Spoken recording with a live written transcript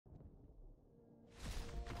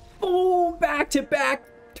back-to-back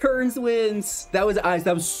turns wins. That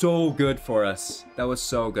was so good for us. That was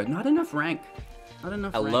so good. Not enough rank. Not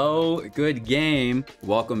enough Hello, rank. Good game.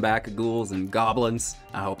 Welcome back, ghouls and goblins.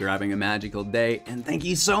 I hope you're having a magical day, and thank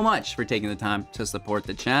you so much for taking the time to support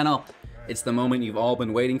the channel. It's the moment you've all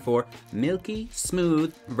been waiting for. Milky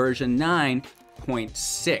Smooth version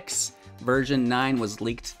 9.6. Version 9 was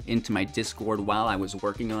leaked into my Discord while I was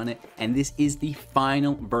working on it, and this is the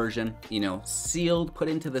final version, you know, sealed, put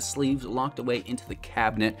into the sleeves, locked away into the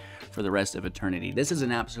cabinet for the rest of eternity. This is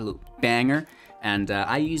an absolute banger, and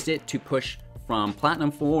I used it to push from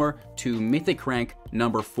Platinum 4 to Mythic rank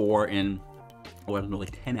number 4 in, oh, I don't know,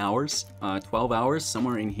 like 10 hours, 12 hours,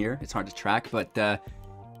 somewhere in here. It's hard to track, but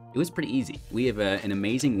it was pretty easy. We have an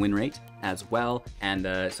amazing win rate as well, and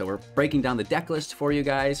so we're breaking down the deck list for you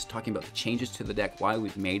guys, talking about the changes to the deck, why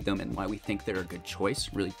we've made them, and why we think they're a good choice,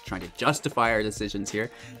 really trying to justify our decisions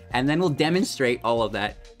here. And then we'll demonstrate all of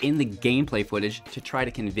that in the gameplay footage to try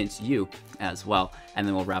to convince you as well. And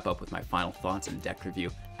then we'll wrap up with my final thoughts and deck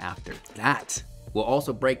review after that. We'll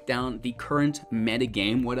also break down the current meta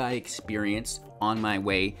game, what I experienced on my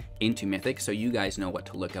way into Mythic, so you guys know what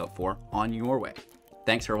to look out for on your way.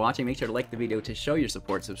 Thanks for watching. Make sure to like the video to show your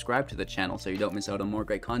support. Subscribe to the channel so you don't miss out on more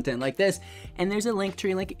great content like this. And there's a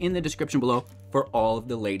Linktree link in the description below for all of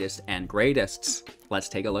the latest and greatest. Let's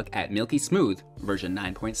take a look at Milky Smooth version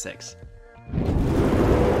 9.6.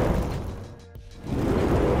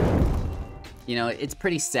 You know, it's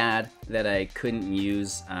pretty sad that I couldn't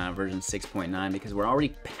use version 6.9 because we're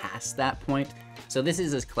already past that point. So this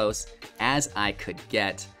is as close as I could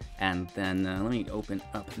get. And then let me open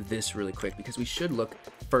up this really quick because we should look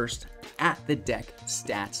first at the deck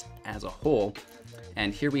stats as a whole.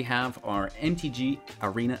 And here we have our MTG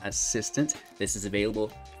Arena Assistant. This is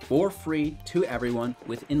available for free to everyone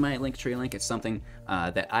within my Linktree link. It's something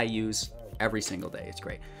that I use every single day. It's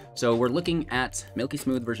great. So we're looking at Milky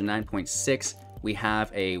Smooth version 9.6. We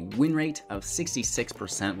have a win rate of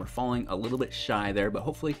 66%. We're falling a little bit shy there, but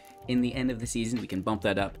hopefully in the end of the season, we can bump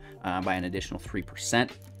that up by an additional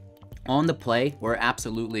 3%. On the play, we're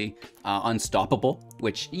absolutely unstoppable,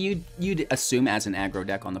 which you'd assume as an aggro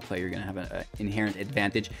deck on the play, you're gonna have an inherent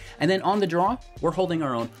advantage. And then on the draw, we're holding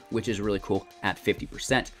our own, which is really cool at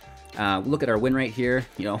 50%. Look at our win rate here.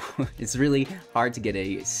 You know, it's really hard to get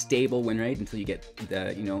a stable win rate until you get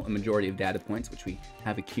the, you know, a majority of data points, which we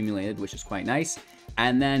have accumulated, which is quite nice.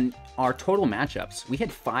 And then our total matchups, we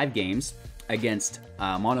had 5 games against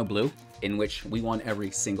Mono Blue, in which we won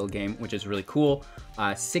every single game, which is really cool.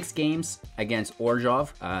 6 games against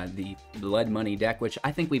Orzhov, the Blood Money deck, which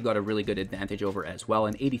I think we've got a really good advantage over as well,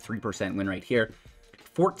 an 83% win rate here.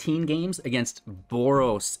 14 games against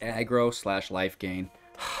Boros aggro / life gain.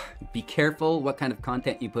 Be careful what kind of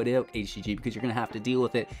content you put out, HCG, because you're gonna have to deal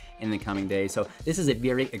with it in the coming days. So this is a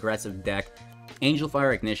very aggressive deck. Angel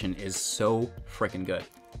Fire Ignition is so freaking good.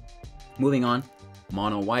 Moving on,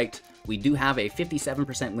 Mono White. We do have a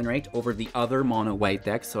 57% win rate over the other Mono White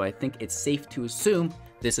decks, so I think it's safe to assume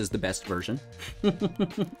this is the best version.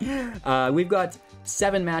 We've got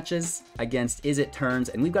 7 matches against Is It Turns,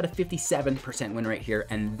 and we've got a 57% win rate here,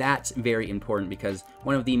 and that's very important because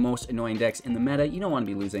one of the most annoying decks in the meta, you don't want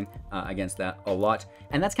to be losing against that a lot.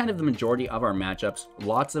 And that's kind of the majority of our matchups.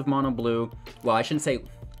 Lots of Mono Blue, well, I shouldn't say,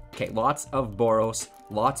 okay, lots of Boros,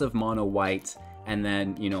 lots of Mono White, and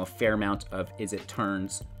then, you know, a fair amount of Is It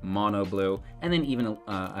Turns, Mono Blue, and then even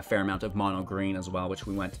a fair amount of Mono Green as well, which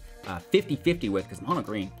we went 50-50 with, because Mono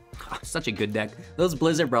Green, such a good deck. Those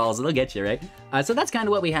Blizzard Brawls, they'll get you, right? So that's kind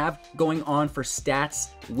of what we have going on for stats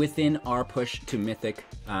within our push to Mythic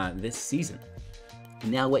this season.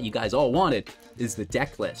 Now what you guys all wanted is the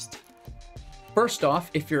deck list. First off,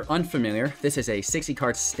 if you're unfamiliar, this is a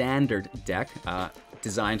 60-card standard deck,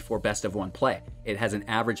 designed for best of 1 play. It has an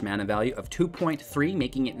average mana value of 2.3,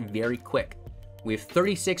 making it very quick. We have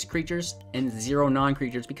 36 creatures and 0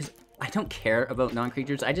 non-creatures because I don't care about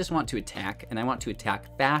non-creatures. I just want to attack, and I want to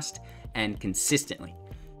attack fast and consistently.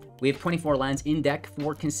 We have 24 lands in deck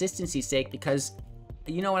for consistency's sake because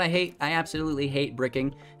you know what I hate? I absolutely hate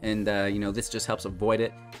bricking, and you know, this just helps avoid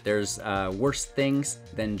it. There's worse things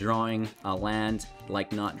than drawing a land,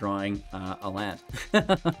 like not drawing a land,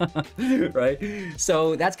 right?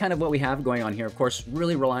 So that's kind of what we have going on here. Of course,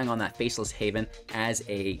 really relying on that Faceless Haven as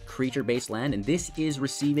a creature-based land, and this is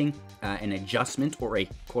receiving an adjustment or a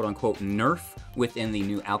quote-unquote nerf within the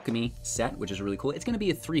new Alchemy set, which is really cool. It's going to be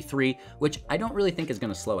a 3/3, which I don't really think is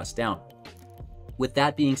going to slow us down. With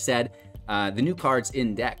that being said, the new cards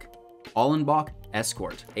in deck, Allenbach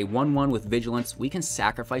Escort, a 1/1 with Vigilance. We can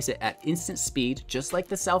sacrifice it at instant speed, just like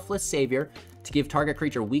the Selfless Savior, to give target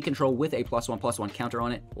creature we control with a +1/+1 counter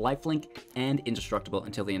on it, lifelink, and indestructible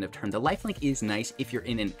until the end of turn. The lifelink is nice if you're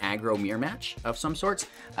in an aggro mirror match of some sorts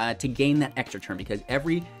to gain that extra turn, because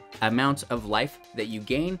every amount of life that you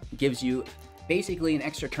gain gives you basically an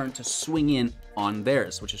extra turn to swing in on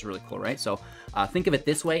theirs, which is really cool, right? So think of it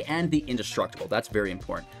this way, and the indestructible, that's very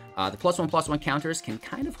important. The +1/+1 counters can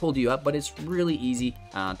kind of hold you up, but it's really easy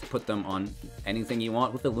to put them on anything you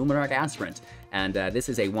want with the Luminarch Aspirant. And this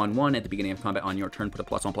is a 1/1 at the beginning of combat. On your turn, put a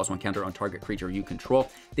 +1/+1 counter on target creature you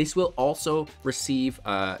control. This will also receive,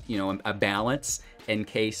 a balance in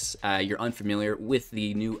case you're unfamiliar with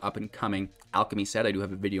the new up-and-coming Alchemy set. I do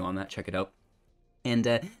have a video on that, check it out. And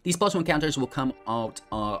these +1 counters will come out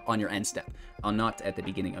on your end step, not at the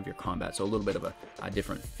beginning of your combat. So a little bit of a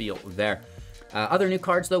different feel there. Other new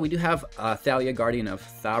cards, though, we do have Thalia, Guardian of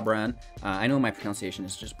Thabran. I know my pronunciation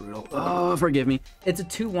is just brutal. Oh, forgive me. It's a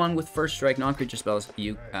 2/1 with first strike, non-creature spells.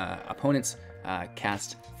 You opponents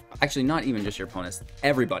cast, actually not even just your opponents,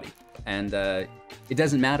 everybody. And it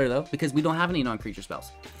doesn't matter, though, because we don't have any non-creature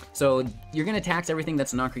spells. So you're going to tax everything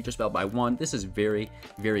that's a non-creature spell by 1. This is very,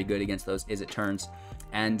 very good against those Is It turns.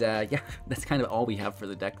 And yeah, that's kind of all we have for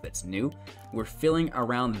the deck that's new. We're filling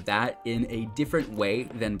around that in a different way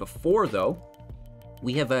than before, though.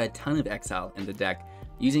 We have a ton of exile in the deck,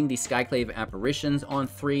 using the Skyclave Apparitions on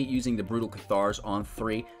 3, using the Brutal Cathars on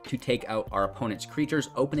 3 to take out our opponent's creatures,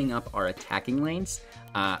 opening up our attacking lanes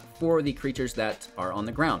for the creatures that are on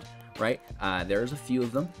the ground, right? There's a few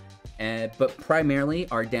of them, but primarily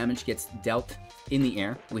our damage gets dealt in the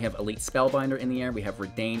air. We have Elite Spellbinder in the air, we have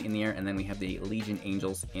Redain in the air, and then we have the Legion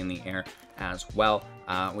Angels in the air as well,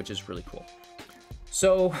 which is really cool.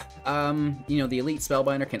 So, the Elite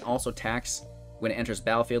Spellbinder can also tax when it enters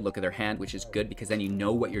battlefield. Look at their hand, which is good because then you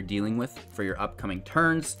know what you're dealing with for your upcoming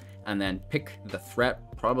turns, and then pick the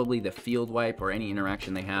threat, probably the field wipe or any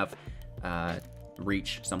interaction they have,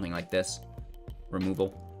 reach, something like this,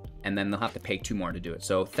 removal, and then they'll have to pay 2 more to do it.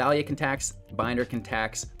 So Thalia can tax, Binder can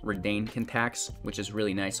tax, Redain can tax, which is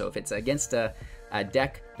really nice. So if it's against a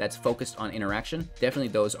deck that's focused on interaction, definitely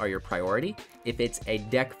those are your priority. If it's a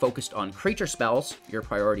deck focused on creature spells, your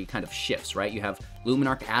priority kind of shifts, right? You have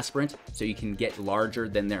Luminarch Aspirant, so you can get larger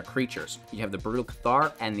than their creatures. You have the Brutal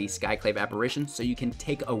Cathar and the Skyclave Apparition, so you can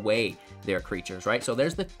take away their creatures, right? So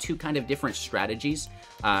there's the 2 kind of different strategies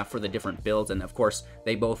for the different builds, and of course,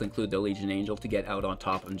 they both include the Legion Angel to get out on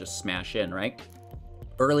top and just smash in, right?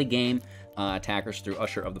 Early game attackers through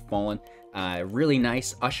Usher of the Fallen. Really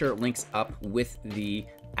nice. Usher links up with the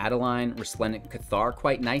Adeline Resplendent Cathar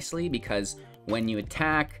quite nicely, because when you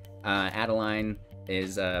attack, Adeline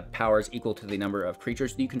is powers equal to the number of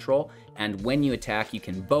creatures that you control, and when you attack, you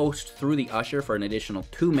can boast through the Usher for an additional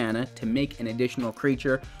 2 mana to make an additional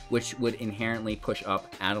creature, which would inherently push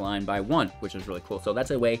up Adeline by 1, which is really cool. So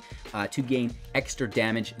that's a way to gain extra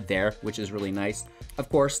damage there, which is really nice. Of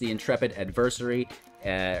course, the Intrepid Adversary,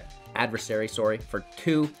 for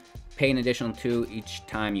 2. Pay an additional 2 each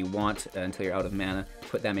time you want until you're out of mana.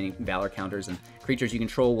 Put that many Valor counters, and creatures you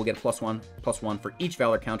control will get a +1/+1 for each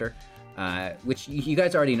Valor counter, which you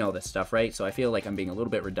guys already know this stuff, right? So I feel like I'm being a little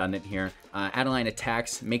bit redundant here. Adeline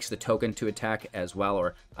attacks, makes the token to attack as well,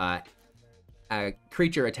 or a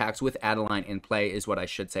creature attacks with Adeline in play is what I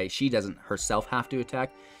should say. She doesn't herself have to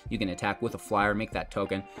attack. You can attack with a flyer, make that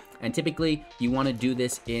token. And typically, you want to do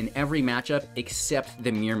this in every matchup except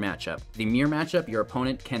the mirror matchup. The mirror matchup, your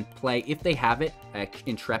opponent can play, if they have it,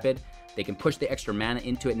 Intrepid, they can push the extra mana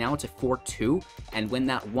into it. Now it's a 4/2, and when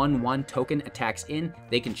that 1/1 token attacks in,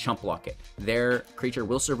 they can chump block it. Their creature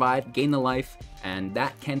will survive, gain the life, and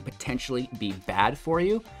that can potentially be bad for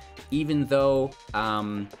you, even though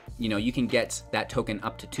you can get that token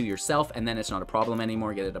up to 2 yourself, and then it's not a problem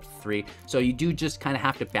anymore. Get it up to 3. So you do just kind of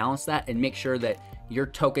have to balance that and make sure that your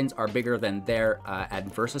tokens are bigger than their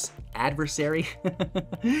adversary,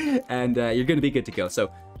 and you're going to be good to go.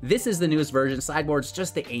 So this is the newest version. Sideboard's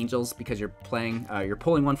just the Angels, because you're pulling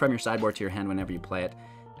one from your sideboard to your hand whenever you play it.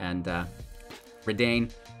 And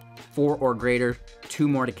Redain, 4 or greater, 2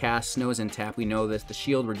 more to cast. Snow is in tap. We know this. The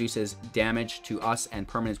shield reduces damage to us and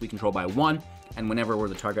permanents we control by 1. And whenever we're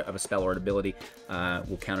the target of a spell or an ability,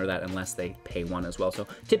 we'll counter that unless they pay 1 as well. So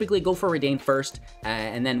typically go for Redain first,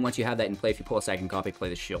 and then once you have that in play, if you pull a second copy, play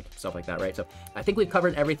the shield, stuff like that, right? So I think we've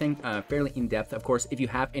covered everything fairly in depth. Of course, if you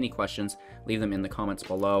have any questions, leave them in the comments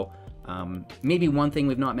below. Maybe one thing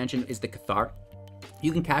we've not mentioned is the Cathar.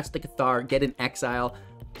 You can cast the Cathar, get an exile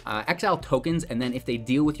tokens, and then if they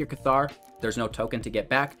deal with your Cathar, there's no token to get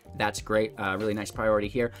back. That's great. Really nice priority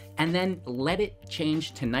here. And then let it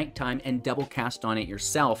change to nighttime and double cast on it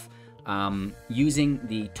yourself using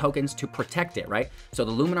the tokens to protect it, right? So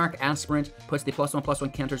the Luminarch Aspirant puts the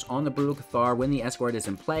 +1/+1 counters on the Brutal Cathar when the Escort is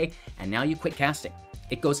in play, and now you quit casting.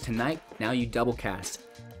 It goes to night, now you double cast.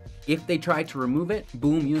 If they try to remove it,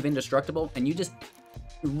 boom, you have Indestructible, and you just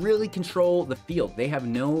really control the field. They have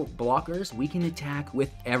no blockers. We can attack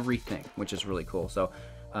with everything, which is really cool. So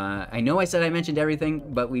I know I said I mentioned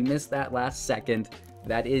everything, but we missed that last second.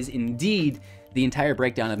 That is indeed the entire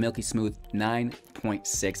breakdown of Milky Smooth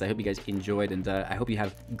 9.6. I hope you guys enjoyed, and I hope you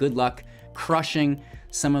have good luck crushing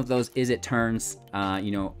some of those Is-It turns.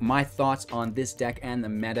 You know, my thoughts on this deck and the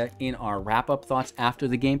meta in our wrap-up thoughts after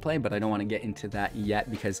the gameplay, but I don't want to get into that yet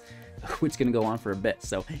because it's going to go on for a bit.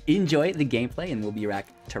 So enjoy the gameplay, and we'll be back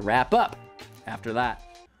to wrap up after that.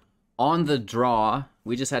 On the draw,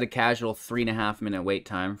 we just had a casual 3.5 minute wait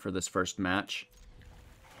time for this first match.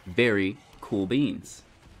 Very cool beans.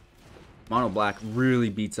 Mono black really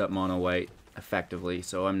beats up mono white effectively,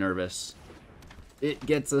 so I'm nervous. It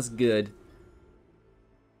gets us good.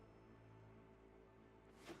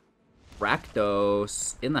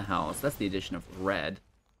 Rakdos in the house. That's the addition of red,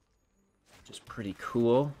 which is pretty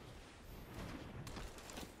cool.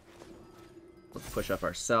 Let's push up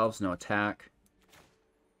ourselves, no attack.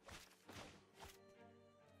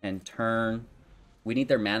 And turn. We need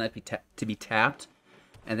their mana to be tapped,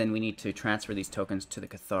 and then we need to transfer these tokens to the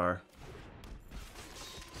Cathar.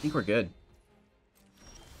 I think we're good.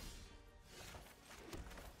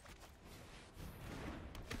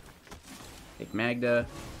 Take Magda.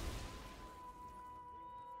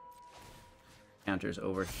 Counters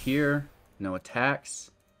over here. No attacks.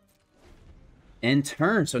 And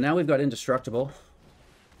turn. So now we've got Indestructible.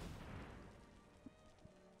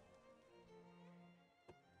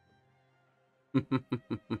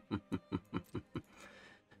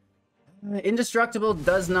 Indestructible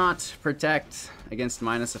does not protect against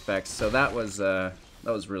minus effects, so that was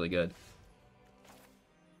really good.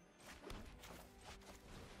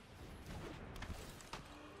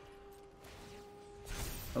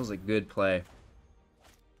 That was a good play.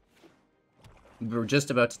 We were just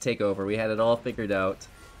about to take over. We had it all figured out.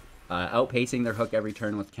 Outpacing their hook every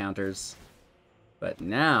turn with counters. But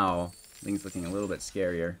now, things looking a little bit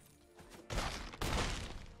scarier.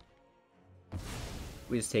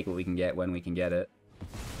 We just take what we can get when we can get it.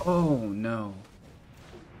 Oh, no.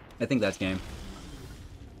 I think that's game.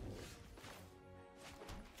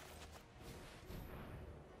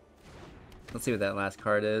 Let's see what that last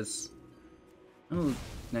card is. Oh,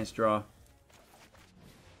 nice draw.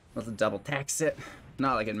 Let's double tax it.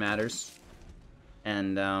 Not like it matters.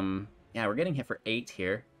 And, yeah, we're getting hit for 8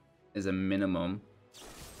 here is a minimum.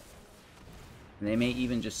 And they may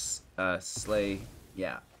even just slay...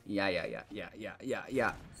 Yeah. Yeah.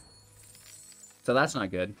 So that's not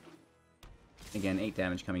good. Again, 8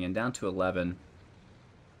 damage coming in. Down to 11.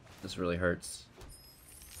 This really hurts.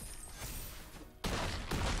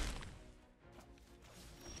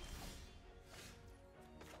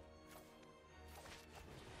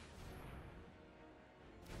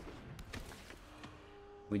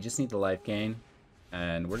 We just need the life gain.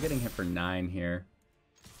 And we're getting hit for 9 here.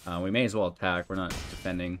 We may as well attack. We're not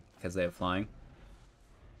defending because they have flying.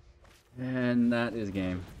 And that is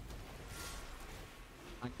game.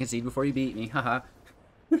 I concede before you beat me, haha.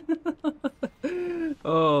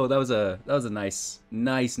 Oh, that was a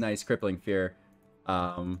nice crippling fear.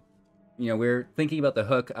 You know, we're thinking about the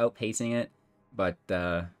hook outpacing it, but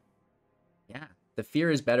yeah, the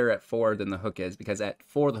fear is better at 4 than the hook is, because at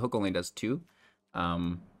 4 the hook only does 2.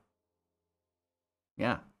 Yeah,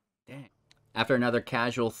 dang. After another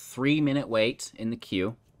casual 3-minute wait in the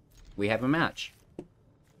queue, we have a match.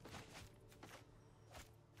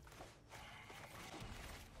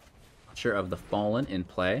 Of the Fallen in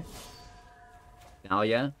play.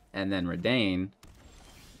 Dahlia and then Redain.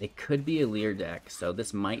 They could be a Leer deck, so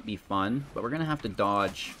this might be fun, but we're gonna have to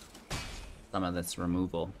dodge some of this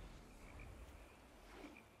removal.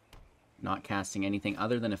 Not casting anything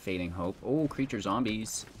other than a Fading Hope. Oh, creature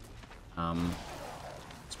zombies.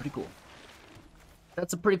 It's pretty cool.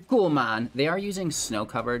 That's a pretty cool, man. They are using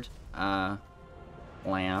snow-covered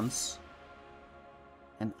lands.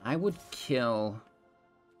 And I would kill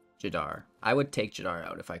Jadar. I would take Jadar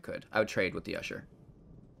out if I could. I would trade with the Usher.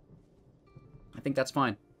 I think that's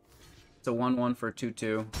fine. It's a 1/1 for a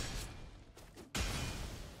 2/2.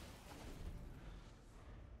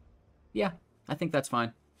 Yeah, I think that's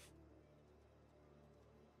fine.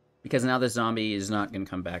 Because now the zombie is not going to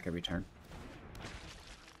come back every turn.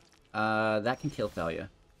 That can kill Thalia.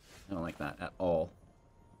 I don't like that at all.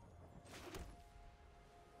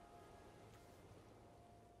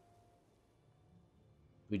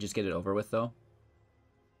 We just get it over with, though.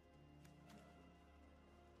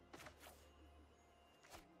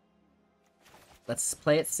 Let's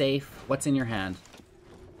play it safe. What's in your hand?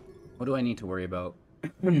 What do I need to worry about?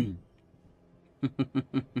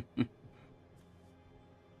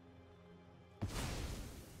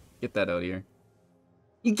 Get that out of here.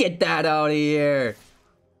 You get that out of here!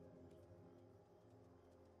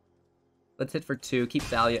 Let's hit for 2. Keep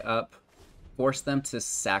Thalia up. Force them to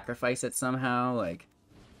sacrifice it somehow. Like,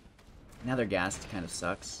 now their gas kind of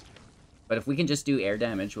sucks. But if we can just do air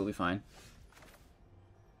damage, we'll be fine.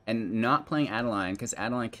 And not playing Adeline, because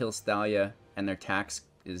Adeline kills Thalia and their tax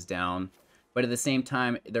is down. But at the same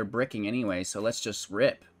time, they're bricking anyway, so let's just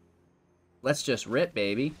rip. Let's just rip,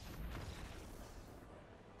 baby.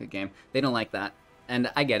 Good game. They don't like that.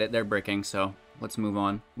 And I get it, they're bricking, so let's move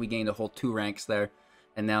on. We gained a whole 2 ranks there,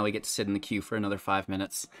 and now we get to sit in the queue for another 5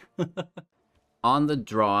 minutes. On the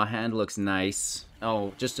draw, hand looks nice.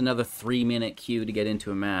 Oh, just another 3-minute queue to get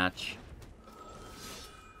into a match.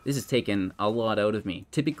 This is taking a lot out of me.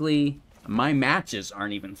 Typically, my matches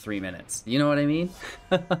aren't even 3 minutes. You know what I mean?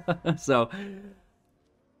 So,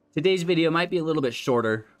 today's video might be a little bit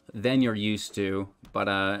shorter than you're used to,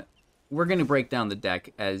 but we're going to break down the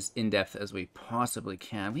deck as in-depth as we possibly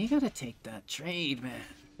can. We gotta take that trade, man.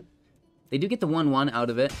 They do get the 1-1 out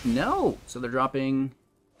of it. No! So they're dropping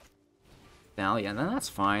Thalia. Then that's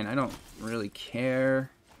fine. I don't really care.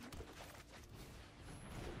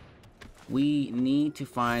 We need to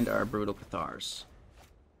find our Brutal Cathars.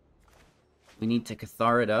 We need to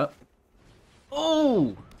Cathar it up.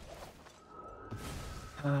 Oh!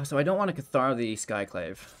 So I don't want to Cathar the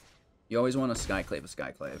Skyclave. You always want to Skyclave a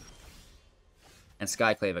Skyclave. And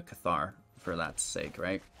Skyclave a Cathar, for that sake,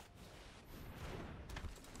 right?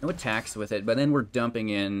 No attacks with it, but then we're dumping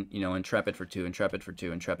in, you know, Intrepid for 2, Intrepid for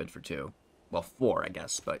 2, Intrepid for 2. Well, 4, I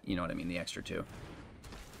guess, but you know what I mean, the extra 2.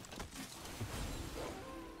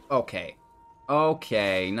 Okay.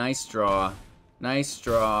 Okay, nice draw. Nice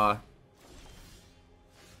draw.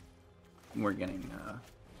 We're getting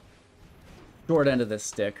short end of this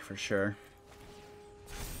stick, for sure.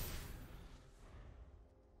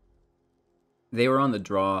 They were on the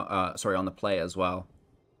draw, sorry, on the play as well.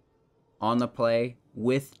 On the play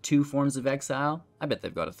with 2 forms of exile. I bet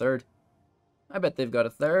they've got a 3rd. I bet they've got a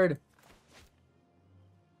 3rd.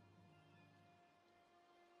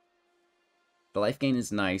 The life gain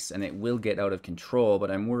is nice, and it will get out of control, but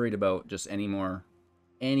I'm worried about just any more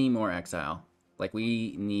exile. Like,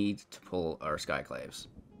 we need to pull our Skyclaves.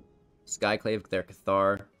 Skyclave their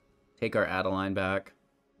Cathar, take our Adeline back,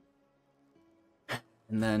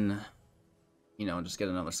 and then, you know, just get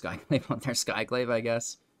another Skyclave on their Skyclave, I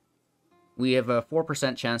guess. We have a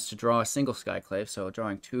 4% chance to draw a single Skyclave, so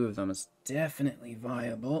drawing 2 of them is definitely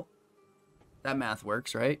viable. That math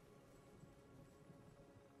works, right?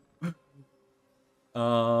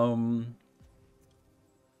 Yeah,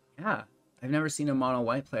 I've never seen a mono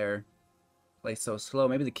white player play so slow.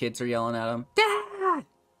 Maybe the kids are yelling at him. Dad!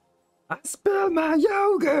 I spilled my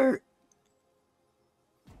yogurt!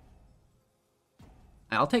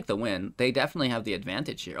 I'll take the win. They definitely have the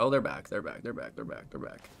advantage here. Oh, they're back. They're back. They're back. They're back. They're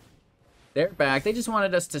back. They're back. They just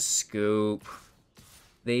wanted us to scoop.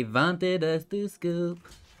 They wanted us to scoop.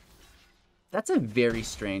 That's a very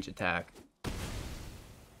strange attack.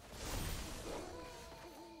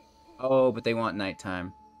 Oh, but they want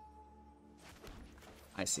nighttime.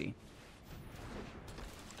 I see.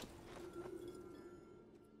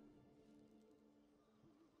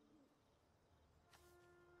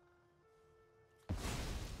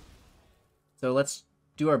 So let's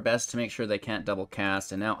do our best to make sure they can't double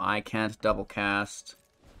cast, and now I can't double cast.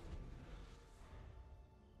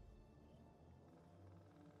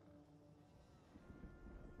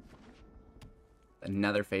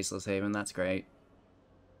 Another Faceless Haven, that's great.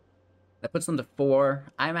 That puts them to 4.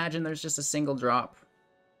 I imagine there's just a single drop,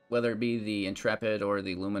 whether it be the Intrepid or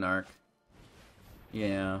the Luminarch.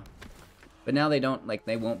 Yeah. But now they don't, like,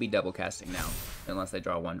 they won't be double casting now, unless they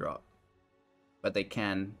draw 1 drop. But they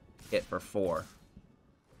can hit for 4.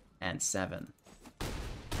 And 7.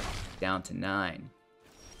 Down to 9.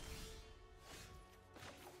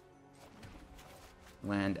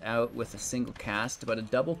 Land out with a single cast, but a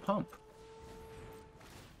double pump.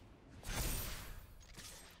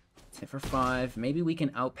 Hit for 5. Maybe we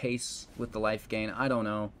can outpace with the life gain. I don't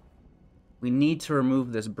know. We need to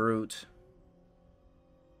remove this brute.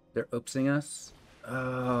 They're oopsing us.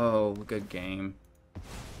 Oh, good game.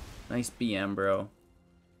 Nice BM, bro.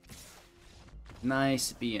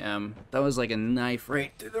 Nice BM. That was like a knife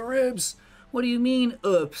right through the ribs. What do you mean,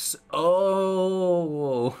 oops?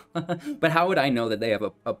 Oh. But how would I know that they have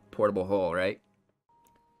a portable hole, right?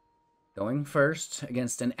 Going first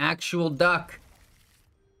against an actual duck.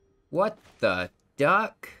 What the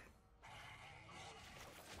duck?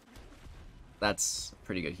 That's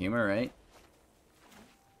pretty good humor, right?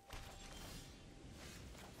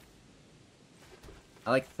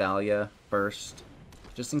 I like Thalia first,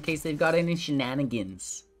 just in case they've got any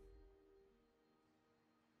shenanigans.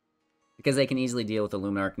 Because they can easily deal with the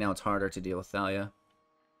Luminarch, now it's harder to deal with Thalia.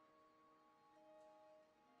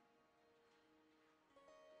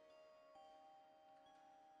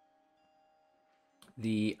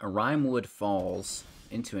 The Rimewood falls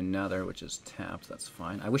into another, which is tapped. That's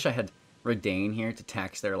fine. I wish I had Redain here to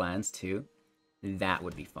tax their lands, too. That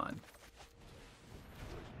would be fun.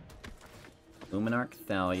 Luminarch,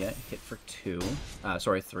 Thalia, hit for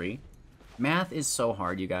 3. Math is so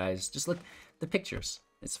hard, you guys. Just look the pictures.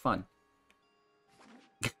 It's fun.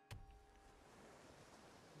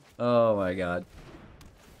 Oh my god.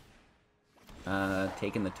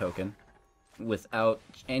 Taking the token. Without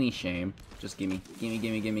any shame. Just gimme.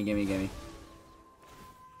 Gimme.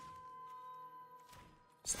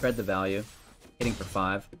 Spread the value. Hitting for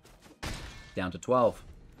 5. Down to 12.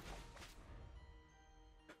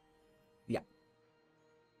 Yeah.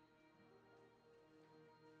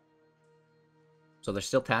 So they're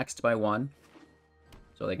still taxed by 1.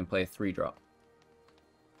 So they can play a 3-drop.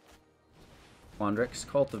 Quandrix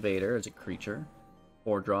Cultivator is a creature.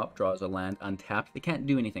 4-drop, draws a land untapped. They can't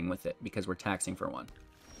do anything with it because we're taxing for 1.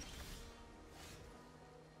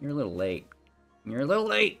 You're a little late. You're a little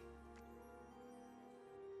late!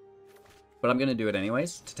 But I'm going to do it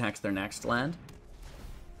anyways to tax their next land.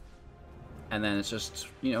 And then it's just,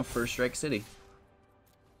 you know, First Strike City.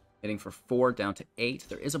 Hitting for 4 down to 8.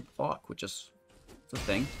 There is a block, which is it's a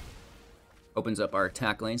thing. Opens up our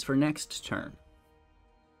attack lanes for next turn.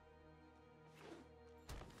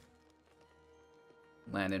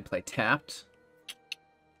 Land and play tapped.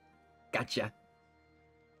 Gotcha.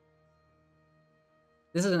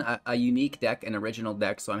 This is a unique deck, an original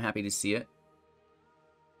deck, so I'm happy to see it.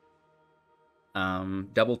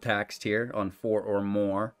 Double taxed here on 4 or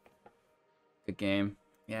more. Good game.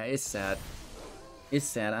 Yeah, it's sad. It's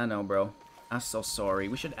sad, I know, bro. I'm so sorry.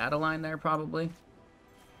 We should add a line there, probably.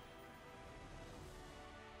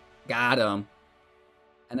 Got him.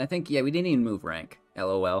 And I think, yeah, we didn't even move rank.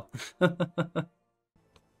 LOL.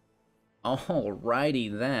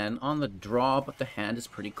 Alrighty then, on the draw, but the hand is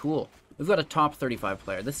pretty cool. We've got a top 35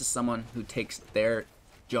 player. This is someone who takes their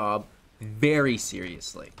job very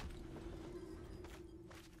seriously.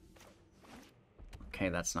 Okay,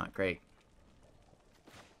 that's not great.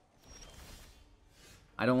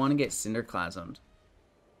 I don't want to get Cinderclasmed.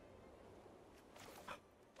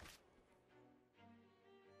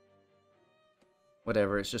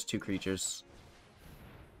 Whatever, it's just 2 creatures.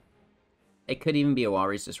 It could even be a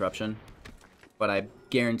Walrus Disruption, but I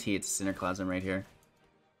guarantee it's Cinderclasm right here.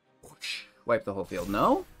 Wipe the whole field.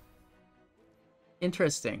 No?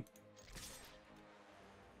 Interesting.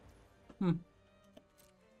 I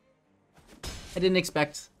didn't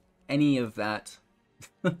expect any of that.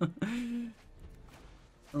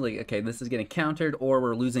 Like, okay, this is getting countered, or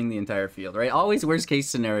we're losing the entire field, right? Always worst case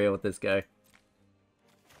scenario with this guy.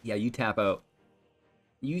 Yeah, you tap out.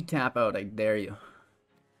 You tap out, I dare you.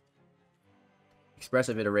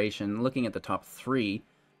 Expressive Iteration, looking at the top 3,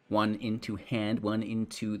 1 into hand, 1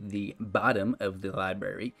 into the bottom of the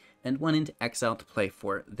library, and 1 into exile to play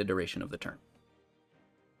for the duration of the turn.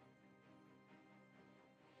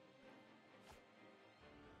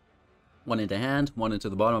 One into hand, 1 into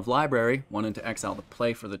the bottom of library, 1 into exile to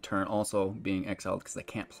play for the turn, also being exiled because they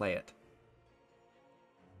can't play it.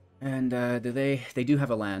 And they do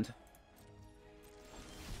have a land.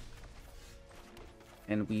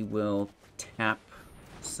 And we will tap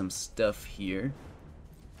some stuff here.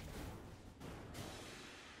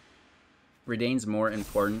 Redain's more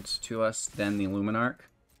important to us than the Luminarch,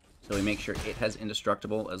 so we make sure it has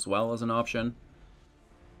Indestructible as well as an option.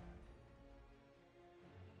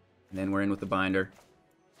 And then we're in with the Binder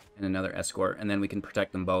and another Escort, and then we can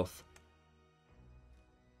protect them both.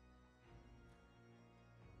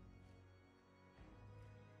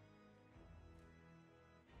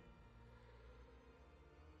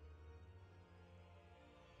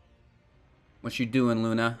 What you doing,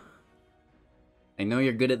 Luna? I know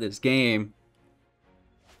you're good at this game.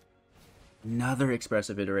 Another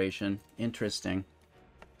Expressive Iteration. Interesting.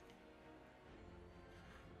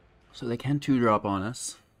 So they can 2-drop on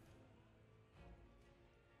us.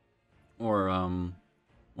 Or,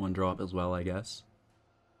 1-drop as well, I guess.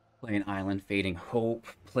 Play an Island, Fading Hope.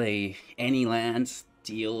 Play any lands.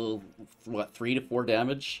 Deal, what, 3 to 4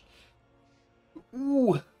 damage?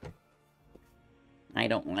 Ooh. I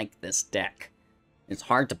don't like this deck. It's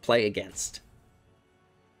hard to play against.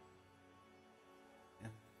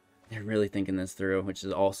 They're really thinking this through, which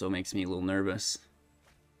also makes me a little nervous.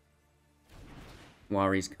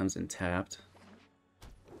 Warriors comes in tapped.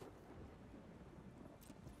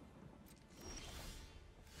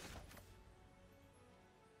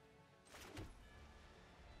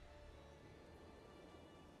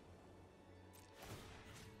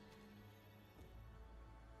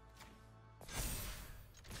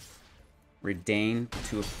 Redain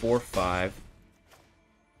to a 4/5.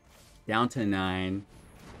 Down to 9.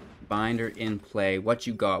 Binder in play. What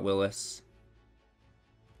you got, Willis?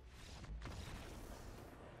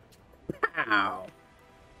 Wow.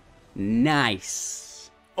 Nice.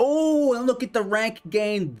 Oh, and look at the rank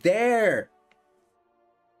gain there.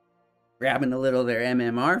 Grabbing a little of their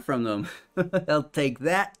MMR from them. I'll take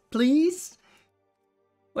that, please.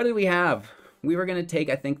 What did we have? We were going to take,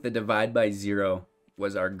 I think, the divide by 0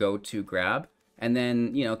 was our go-to grab. And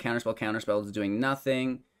then, you know, counterspell is doing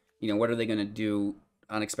nothing. You know, what are they going to do?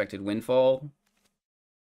 Unexpected windfall.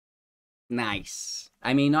 Nice.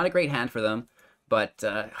 I mean, not a great hand for them, but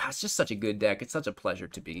it's just such a good deck. It's such a pleasure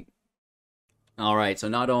to beat. All right, so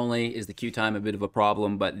not only is the queue time a bit of a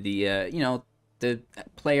problem, but the, you know, the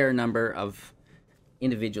player number of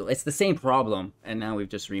individual, it's the same problem, and now we've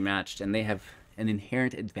just rematched, and they have an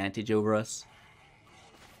inherent advantage over us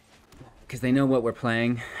because they know what we're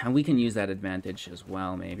playing, and we can use that advantage as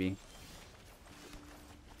well, maybe.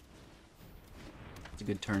 It's a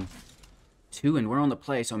good turn. 2, and we're on the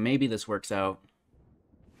play, so maybe this works out.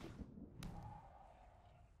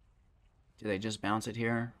 Do they just bounce it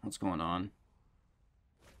here? What's going on?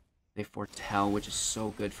 They foretell, which is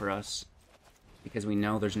so good for us because we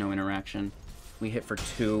know there's no interaction. We hit for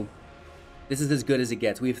 2. This is as good as it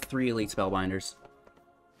gets. We have 3 elite spellbinders.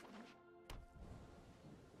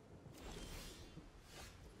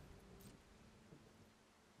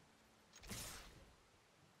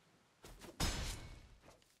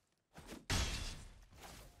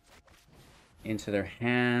 Into their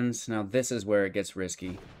hands. Now this is where it gets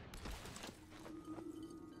risky.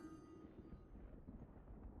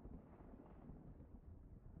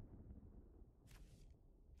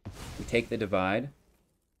 We take the divide.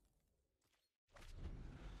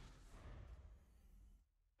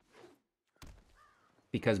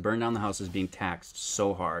 Because Burn Down the House is being taxed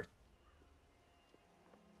so hard.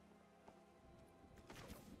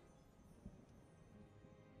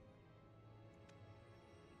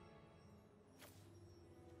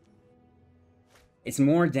 It's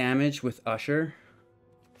more damage with Usher,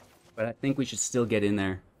 but I think we should still get in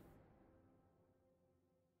there.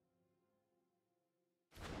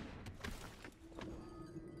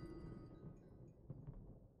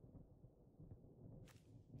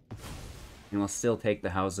 And we'll still take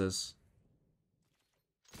the houses.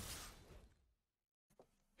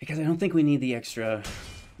 Because I don't think we need the extra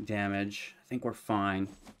damage. I think we're fine.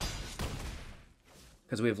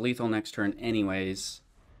 Because we have lethal next turn anyways.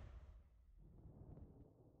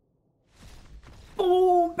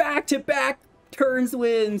 Oh, back-to-back turns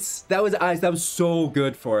wins. That was so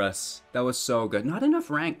good for us. That was so good. Not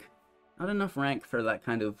enough rank. Not enough rank for that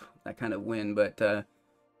kind of win, but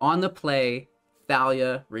on the play,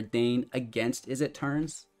 Thalia, Redain against Is It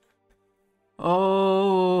turns?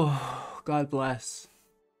 Oh, God bless.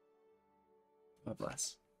 God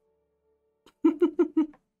bless.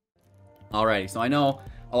 Alrighty, so I know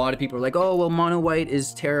a lot of people are like, oh, well, mono white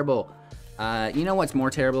is terrible. You know what's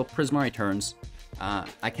more terrible? Prismari turns.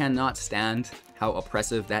 I cannot stand how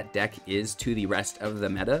oppressive that deck is to the rest of the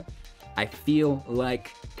meta. I feel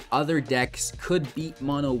like other decks could beat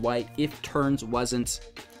mono white if turns wasn't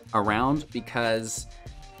around, because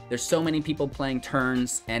there's so many people playing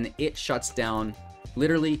turns and it shuts down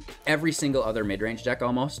literally every single other mid-range deck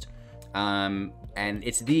almost. And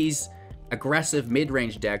it's these aggressive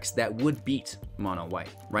mid-range decks that would beat mono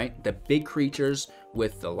white, right? The big creatures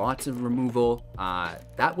with the lots of removal,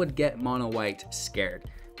 that would get mono white scared.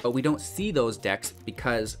 But we don't see those decks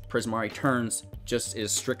because Prismari turns just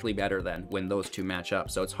is strictly better than when those two match up.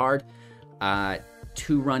 So it's hard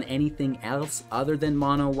to run anything else other than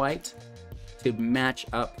mono white to match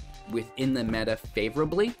up within the meta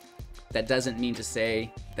favorably. That doesn't mean to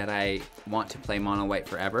say that I want to play mono white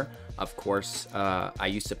forever. Of course, I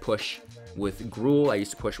used to push with Gruul, I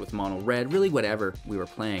used to push with mono red, really whatever we were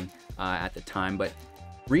playing at the time. But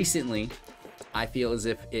recently, I feel as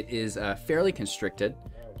if it is fairly constricted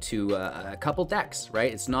to a couple decks,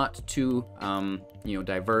 right? It's not too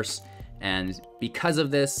diverse, and because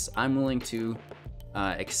of this, I'm willing to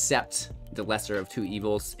accept the lesser of two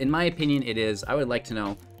evils. In my opinion, it is. I would like to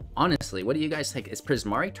know, honestly, what do you guys think? Is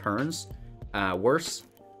Prismari turns worse,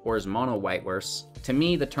 or is mono white worse? To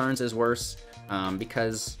me, the turns is worse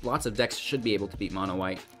because lots of decks should be able to beat mono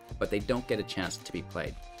white, but they don't get a chance to be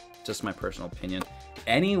played. just my personal opinion.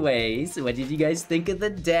 Anyways, what did you guys think of the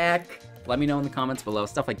deck? Let me know in the comments below,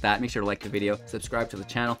 stuff like that. Make sure to like the video, subscribe to the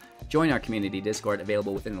channel, join our community Discord,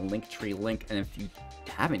 available within the Linktree link. And if you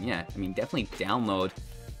haven't yet, I mean, definitely download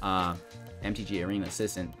MTG Arena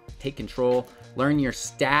Assistant. Take control, learn your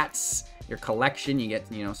stats, your collection. You get,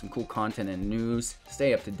 you know, some cool content and news.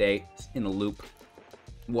 Stay up to date, in the loop,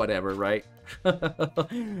 whatever, right?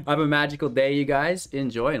 Have a magical day, you guys.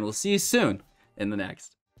 Enjoy, and we'll see you soon in the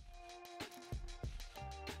next.